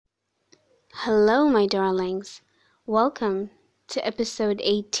Hello, my darlings. Welcome to episode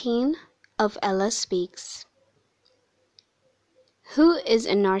 18 of Ella Speaks. Who is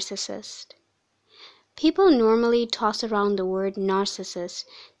a narcissist? People normally toss around the word narcissist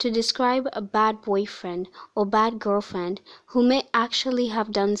to describe a bad boyfriend or bad girlfriend who may actually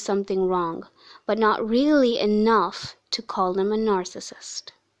have done something wrong, but not really enough to call them a narcissist.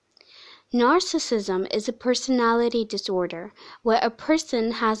 Narcissism is a personality disorder where a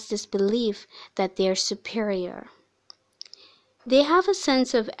person has this belief that they're superior. They have a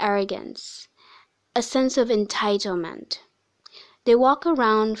sense of arrogance, a sense of entitlement. They walk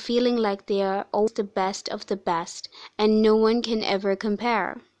around feeling like they are always the best of the best and no one can ever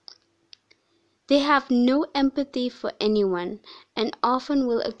compare. They have no empathy for anyone and often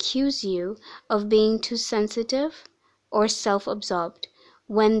will accuse you of being too sensitive or self-absorbed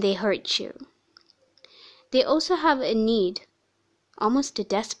when they hurt you. They also have a need, almost a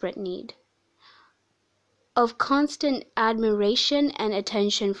desperate need, of constant admiration and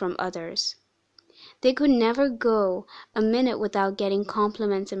attention from others. They could never go a minute without getting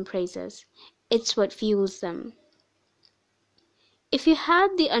compliments and praises. It's what fuels them. If you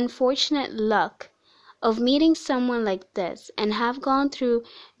had the unfortunate luck of meeting someone like this and have gone through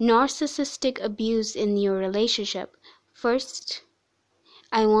narcissistic abuse in your relationship, first,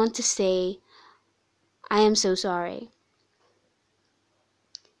 I want to say, I am so sorry.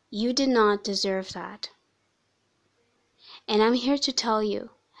 You did not deserve that. And I'm here to tell you,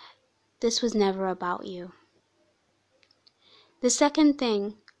 this was never about you. The second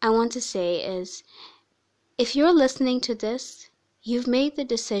thing I want to say is, if you're listening to this, you've made the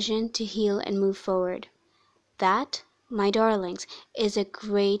decision to heal and move forward. That, my darlings, is a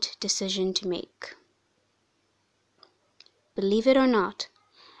great decision to make. Believe it or not,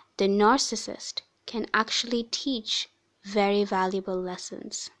 the narcissist can actually teach very valuable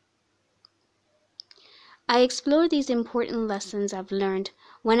lessons. I explore these important lessons I've learned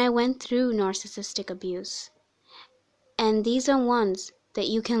when I went through narcissistic abuse. And these are ones that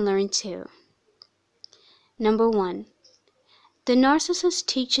you can learn too. Number 1. The narcissist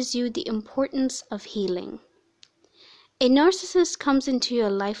teaches you the importance of healing. A narcissist comes into your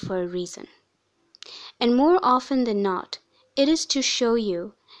life for a reason. And more often than not, it is to show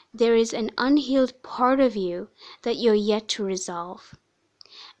you there is an unhealed part of you that you're yet to resolve.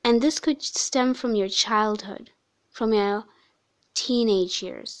 And this could stem from your childhood, from your teenage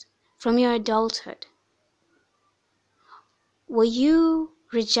years, from your adulthood. Were you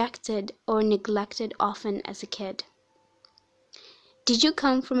rejected or neglected often as a kid? Did you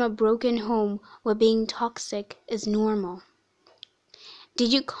come from a broken home where being toxic is normal?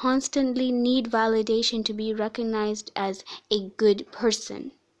 Did you constantly need validation to be recognized as a good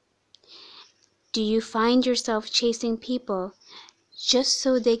person? Do you find yourself chasing people just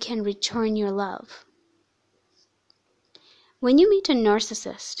so they can return your love? When you meet a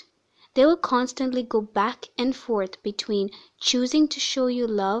narcissist, they will constantly go back and forth between choosing to show you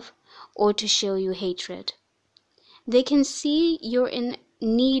love or to show you hatred. They can see you're in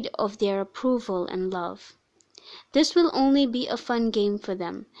need of their approval and love. This will only be a fun game for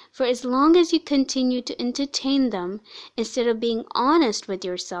them, for as long as you continue to entertain them instead of being honest with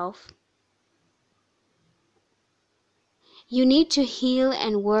yourself. You need to heal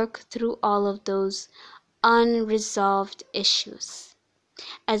and work through all of those unresolved issues,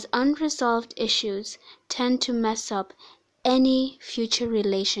 as unresolved issues tend to mess up any future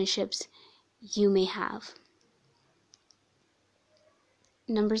relationships you may have.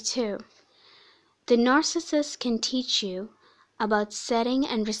 Number 2, the narcissist can teach you about setting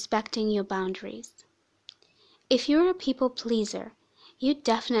and respecting your boundaries. If you're a people pleaser, you'd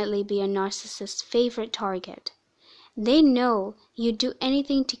definitely be a narcissist's favorite target. They know you'd do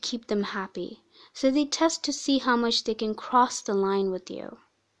anything to keep them happy, so they test to see how much they can cross the line with you.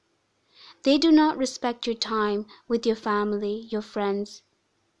 They do not respect your time with your family, your friends,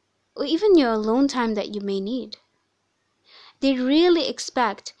 or even your alone time that you may need. They really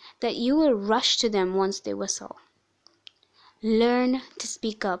expect that you will rush to them once they whistle. Learn to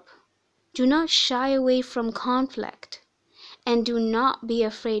speak up. Do not shy away from conflict, and do not be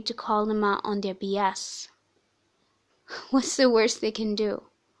afraid to call them out on their BS. What's the worst they can do?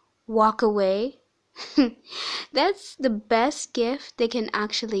 Walk away? That's the best gift they can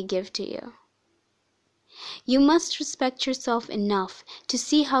actually give to you. You must respect yourself enough to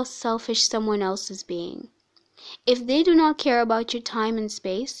see how selfish someone else is being. If they do not care about your time and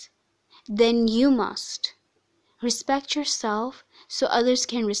space, then you must. Respect yourself so others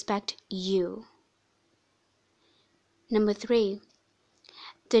can respect you. Number 3,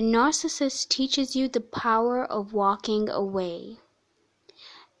 the narcissist teaches you the power of walking away.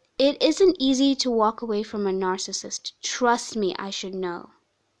 It isn't easy to walk away from a narcissist. Trust me, I should know.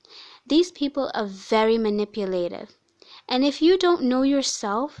 These people are very manipulative, and if you don't know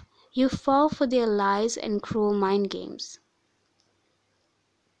yourself, you fall for their lies and cruel mind games.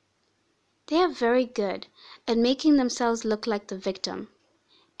 They are very good at making themselves look like the victim,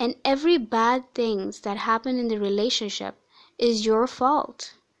 and every bad things that happen in the relationship is your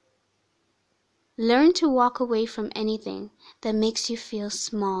fault. Learn to walk away from anything that makes you feel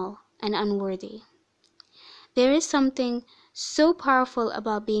small and unworthy. There is something so powerful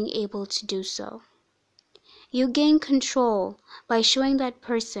about being able to do so. You gain control by showing that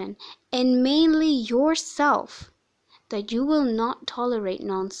person, and mainly yourself, that you will not tolerate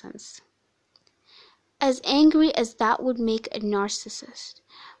nonsense. As angry as that would make a narcissist,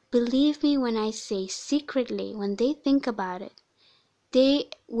 believe me when I say secretly, when they think about it, they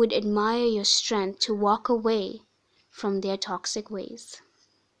would admire your strength to walk away from their toxic ways.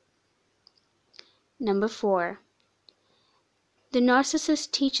 Number 4. The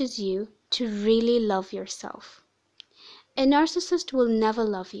narcissist teaches you to really love yourself. A narcissist will never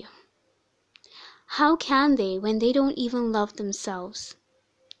love you. How can they when they don't even love themselves?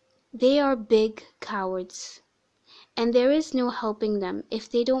 They are big cowards, and there is no helping them if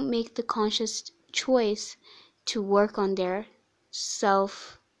they don't make the conscious choice to work on their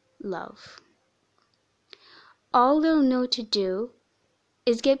self-love. All they'll know to do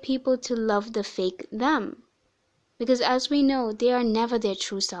is get people to love the fake them, because as we know, they are never their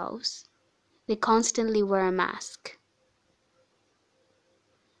true selves. They constantly wear a mask.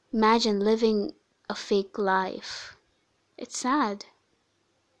 Imagine living a fake life. It's sad.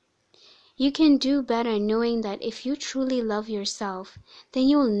 You can do better knowing that if you truly love yourself, then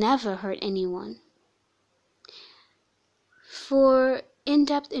you'll never hurt anyone. For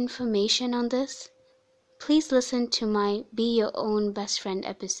in-depth information on this, please listen to my Be Your Own Best Friend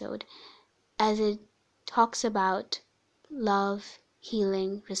episode, as it talks about love,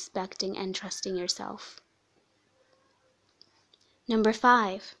 healing, respecting, and trusting yourself. Number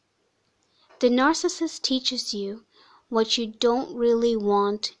 5. The narcissist teaches you what you don't really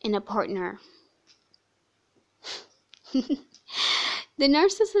want in a partner. The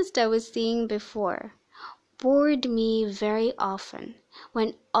narcissist I was seeing before bored me very often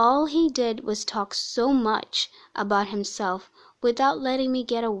when all he did was talk so much about himself without letting me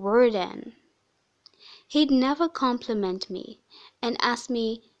get a word in. He'd never compliment me and often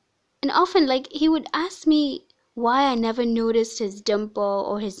he would ask me why I never noticed his dimple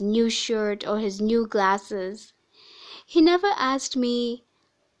or his new shirt or his new glasses. He never asked me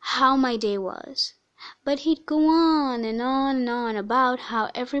how my day was, but he'd go on and on and on about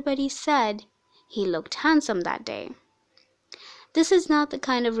how everybody said he looked handsome that day. This is not the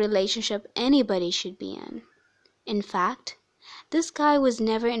kind of relationship anybody should be in. In fact, this guy was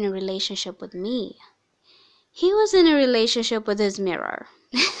never in a relationship with me. He was in a relationship with his mirror.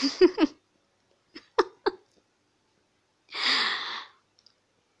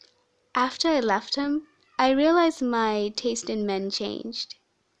 After I left him, I realized my taste in men changed.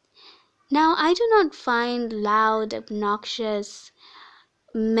 Now, I do not find loud, obnoxious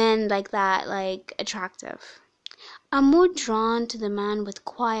men like that, attractive. I'm more drawn to the man with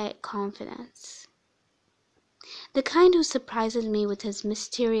quiet confidence. The kind who surprises me with his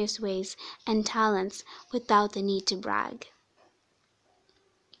mysterious ways and talents without the need to brag.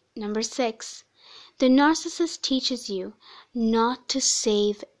 Number 6. The narcissist teaches you not to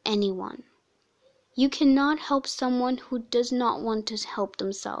save anyone. You cannot help someone who does not want to help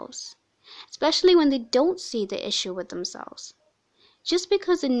themselves, especially when they don't see the issue with themselves. Just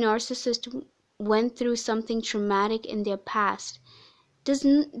because a narcissist went through something traumatic in their past does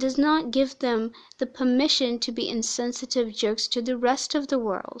not give them the permission to be insensitive jerks to the rest of the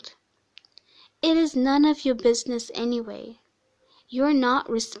world. It is none of your business anyway. You're not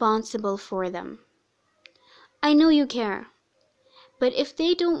responsible for them. I know you care, but if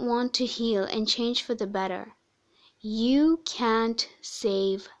they don't want to heal and change for the better, you can't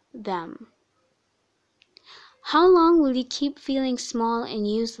save them. How long will you keep feeling small and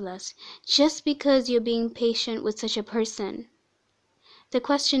useless just because you're being patient with such a person? The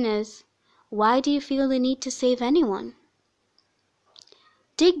question is, why do you feel the need to save anyone?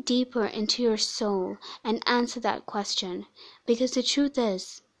 Dig deeper into your soul and answer that question, because the truth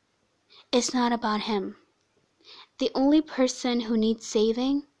is, it's not about him. The only person who needs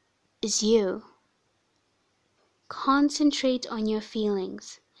saving is you. Concentrate on your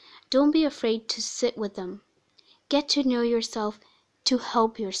feelings. Don't be afraid to sit with them. Get to know yourself to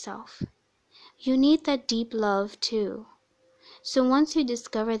help yourself. You need that deep love too. So once you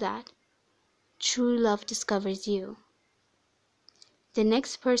discover that, true love discovers you. The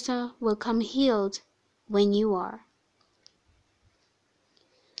next person will come healed when you are.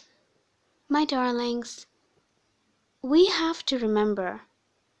 My darlings, we have to remember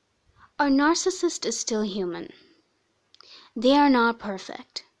our narcissist is still human. They are not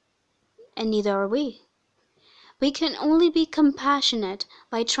perfect, and neither are we. We can only be compassionate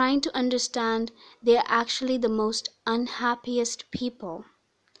by trying to understand they are actually the most unhappiest people,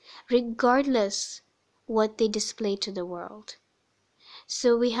 regardless what they display to the world.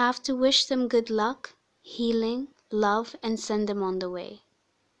 So we have to wish them good luck, healing, love, and send them on the way.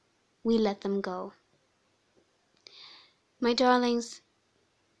 We let them go. My darlings,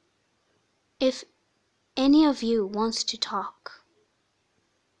 if any of you wants to talk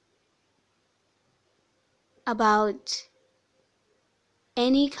about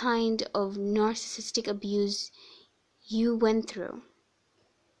any kind of narcissistic abuse you went through,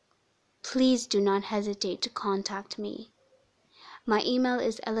 please do not hesitate to contact me. My email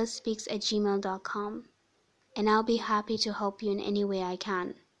is ellaspeaks@gmail.com, and I'll be happy to help you in any way I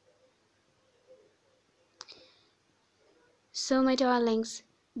can. So my darlings,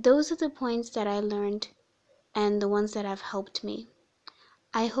 those are the points that I learned and the ones that have helped me.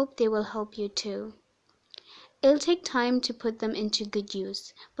 I hope they will help you too. It'll take time to put them into good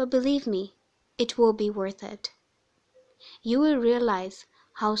use, but believe me, it will be worth it. You will realize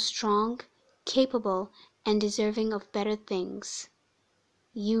how strong, capable, and deserving of better things.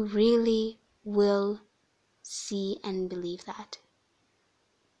 You really will see and believe that.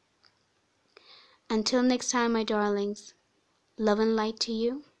 Until next time, my darlings, love and light to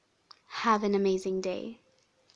you. Have an amazing day.